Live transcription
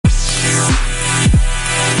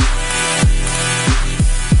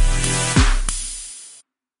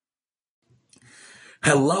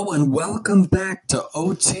Hello and welcome back to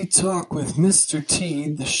OT Talk with Mr. T,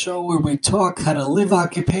 the show where we talk how to live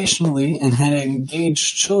occupationally and how to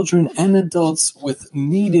engage children and adults with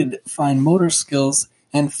needed fine motor skills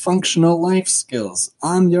and functional life skills.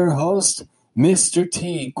 I'm your host, Mr.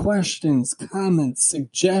 T. Questions, comments,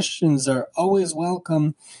 suggestions are always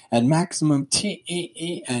welcome at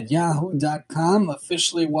MaximumTEE@yahoo.com.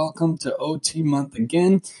 Officially welcome to OT month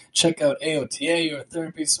again. Check out AOTA or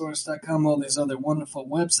TherapySource.com, all these other wonderful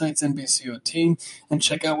websites, NBCOT, and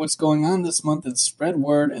check out what's going on this month and spread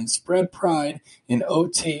word and spread pride in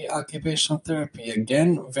OT, occupational therapy.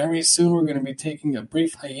 Again, very soon we're going to be taking a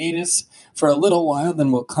brief hiatus for a little while,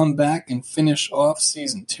 then we'll come back and finish off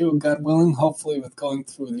season 2, God willing, hopefully with going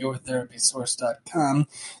through yourtherapysource.com,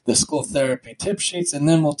 the school therapy tip sheets, and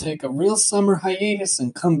then we'll take a real summer hiatus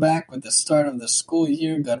and come back with the start of the school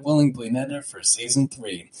year, God willing, Blinetta for season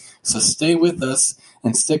 3. So stay with us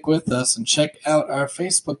and stick with us and check out our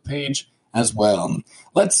Facebook page as well.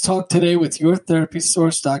 Let's talk today with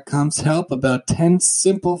yourtherapysource.com's help about 10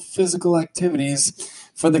 simple physical activities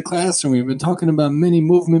for the classroom. We've been talking about many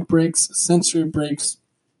movement breaks, sensory breaks,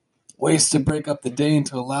 ways to break up the day and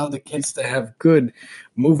to allow the kids to have good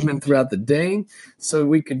movement throughout the day. So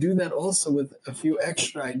we could do that also with a few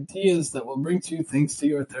extra ideas that we'll bring to you thanks to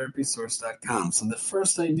yourtherapysource.com. So the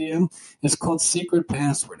first idea is called secret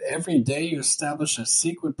password. Every day you establish a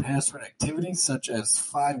secret password activity such as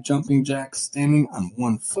 5 jumping jacks, standing on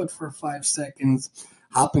 1 foot for 5 seconds,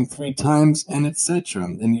 hopping 3 times, and etc.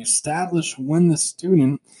 Then you establish when the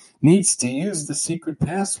student needs to use the secret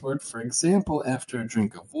password, for example, after a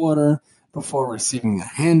drink of water, before receiving a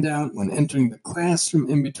handout, when entering the classroom,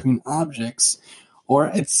 in between objects, or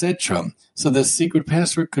etc. So the secret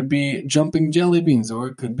password could be jumping jelly beans, or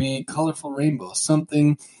it could be colorful rainbow,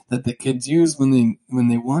 something that the kids use when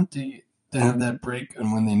they want to have that break,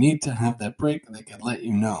 and when they need to have that break, they can let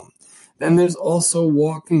you know. Then there's also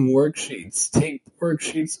walking worksheets. Take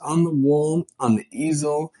worksheets on the wall, on the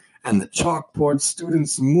easel, and the chalkboard.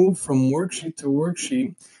 Students move from worksheet to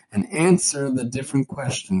worksheet and answer the different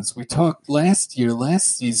questions. We talked last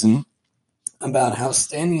season, about how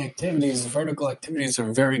standing activities, vertical activities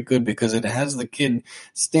are very good because it has the kid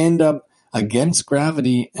stand up against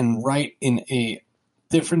gravity and write in a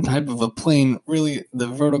different type of a plane, really the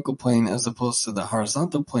vertical plane as opposed to the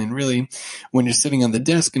horizontal plane. Really, when you're sitting on the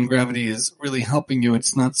desk and gravity is really helping you,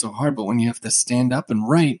 it's not so hard. But when you have to stand up and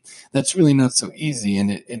write, that's really not so easy,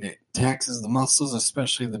 and it taxes the muscles,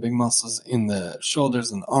 especially the big muscles in the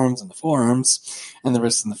shoulders and the arms and the forearms and the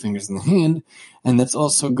wrists and the fingers and the hand. And that's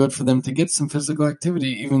also good for them to get some physical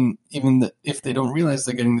activity, even if they don't realize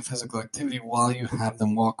they're getting the physical activity while you have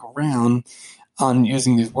them walk around on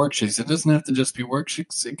using these worksheets. It doesn't have to just be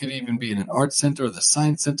worksheets. It could even be in an art center or the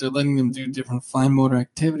science center, letting them do different fine motor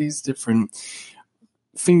activities, different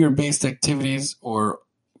finger-based activities, or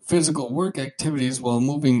physical work activities while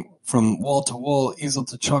moving from wall to wall, easel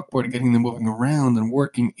to chalkboard, getting them moving around and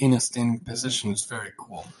working in a standing position is very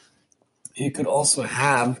cool. You could also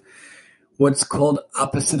have what's called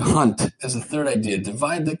opposite hunt as a third idea.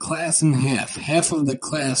 Divide the class in half. Half of the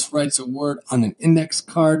class writes a word on an index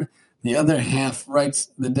card. The other half writes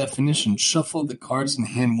the definition. Shuffle the cards and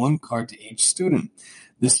hand 1 card to each student.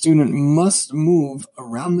 The student must move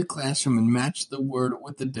around the classroom and match the word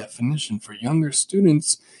with the definition. For younger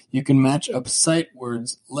students, you can match up sight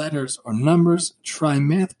words, letters, or numbers, try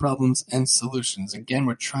math problems, and solutions. Again,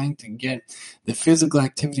 we're trying to get the physical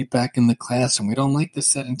activity back in the classroom. We don't like the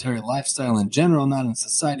sedentary lifestyle in general, not in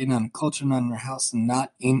society, not in culture, not in our house, and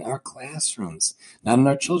not in our classrooms, not in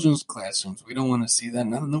our children's classrooms. We don't want to see that,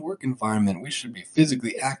 not in the work environment. We should be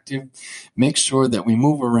physically active, make sure that we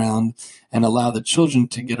move around, and allow the children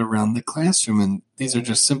to get around the classroom. And these are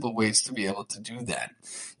just simple ways to be able to do that.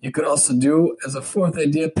 You could also do, as a fourth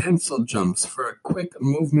idea, pencil jumps. For a quick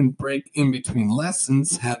movement break in between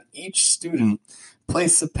lessons, have each student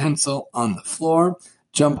place a pencil on the floor,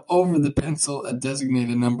 jump over the pencil a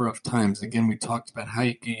designated number of times. Again, we talked about how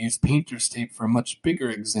you could use painter's tape for a much bigger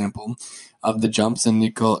example of the jumps, and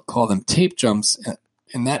you call them tape jumps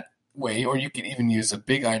in that way, or you could even use a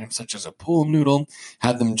big item such as a pool noodle,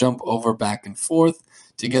 have them jump over back and forth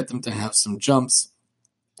to get them to have some jumps,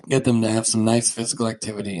 get them to have some nice physical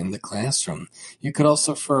activity in the classroom. You could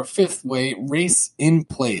also, for a fifth way, race in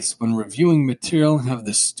place. When reviewing material, have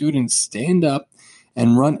the students stand up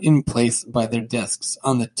and run in place by their desks.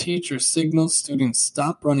 On the teacher signal, students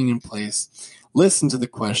stop running in place, listen to the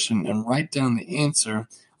question, and write down the answer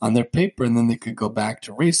on their paper, and then they could go back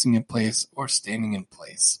to racing in place or standing in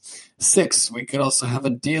place. 6, we could also have a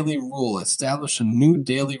daily rule. Establish a new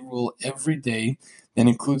daily rule every day that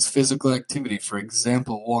includes physical activity. For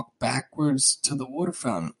example, walk backwards to the water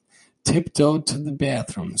fountain, tiptoe to the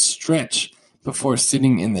bathroom, stretch before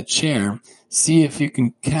sitting in the chair. See if you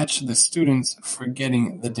can catch the students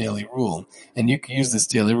forgetting the daily rule. And you can use this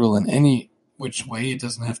daily rule in any which way. It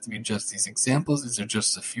doesn't have to be just these examples. These are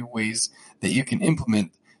just a few ways that you can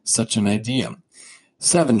implement such an idea.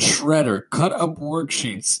 7, shredder. Cut up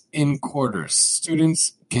worksheets in quarters.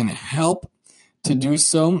 Students can help to do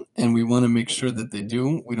so, and we want to make sure that they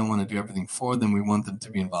do. We don't want to do everything for them. We want them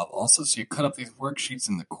to be involved also. So you cut up these worksheets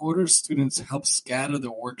in the quarters. Students help scatter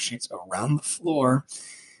the worksheets around the floor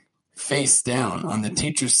face down. On the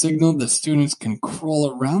teacher's signal, the students can crawl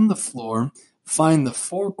around the floor, find the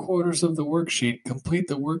 4 quarters of the worksheet, complete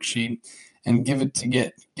the worksheet, and give it to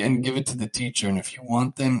the teacher. And if you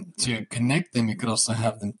want them to connect them, you could also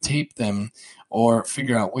have them tape them or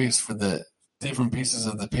figure out ways for the different pieces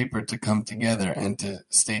of the paper to come together and to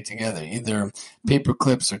stay together. Either paper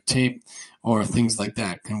clips or tape or things like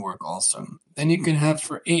that can work also. Then you can have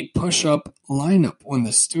for 8, push-up lineup. When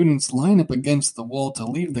the students line up against the wall to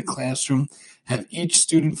leave the classroom, have each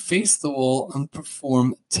student face the wall and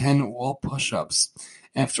perform 10 wall push-ups.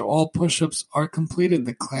 After all push-ups are completed,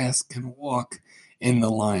 the class can walk in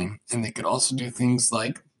the line. And they could also do things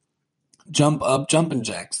like jumping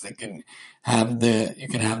jacks. You can have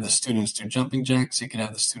the students do jumping jacks. You can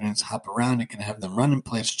have the students hop around. You can have them run in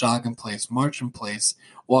place, jog in place, march in place,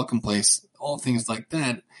 walk in place, all things like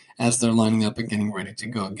that as they're lining up and getting ready to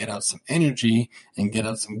go. Get out some energy and get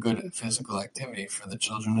out some good physical activity for the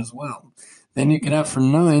children as well. Then you can have for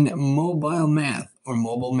 9, mobile math or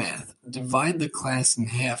mobile math. Divide the class in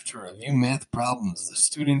half to review math problems. The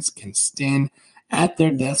students can stand at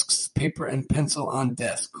their desks, paper and pencil on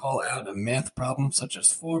desk. Call out a math problem such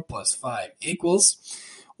as 4 + 5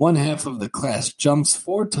 =. One half of the class jumps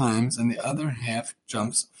 4 times and the other half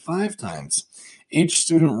jumps 5 times. Each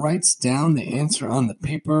student writes down the answer on the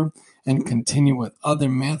paper and continue with other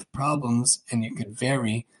math problems, and you could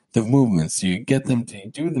vary the movements. So you get them to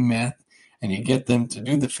do the math and you get them to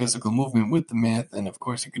do the physical movement with the math, and of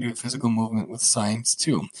course you can do the physical movement with science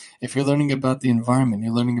too. If you're learning about the environment,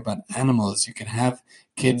 you're learning about animals, you can have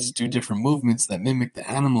kids do different movements that mimic the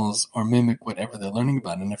animals or mimic whatever they're learning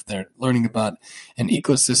about. And if they're learning about an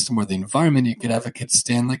ecosystem or the environment, you could have a kid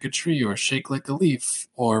stand like a tree or shake like a leaf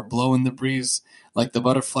or blow in the breeze like the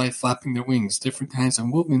butterfly flapping their wings. Different kinds of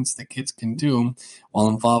movements that kids can do while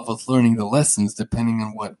involved with learning the lessons depending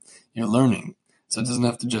on what you're learning. So it doesn't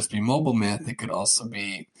have to just be mobile math. It could also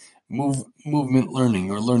be movement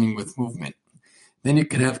learning or learning with movement. Then you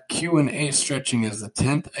could have Q&A stretching as the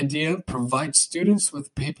 10th idea. Provide students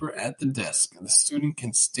with paper at the desk. The student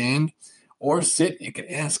can stand or sit. You can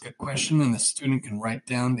ask a question and the student can write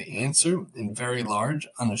down the answer in very large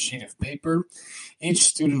on a sheet of paper. Each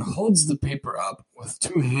student holds the paper up with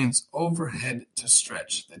 2 hands overhead to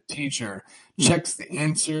stretch. The teacher checks the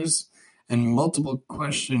answers, and multiple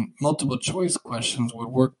choice questions would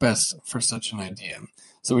work best for such an idea.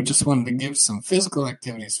 So we just wanted to give some physical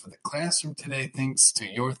activities for the classroom today, thanks to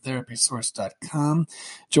yourtherapysource.com.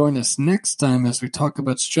 Join us next time as we talk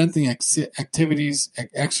about strengthening activities,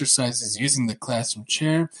 exercises using the classroom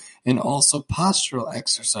chair, and also postural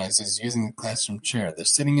exercises using the classroom chair. They're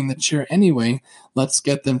sitting in the chair anyway. Let's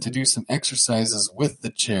get them to do some exercises with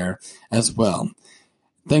the chair as well.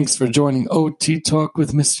 Thanks for joining OT Talk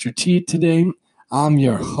with Mr. T today. I'm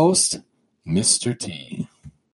your host, Mr. T.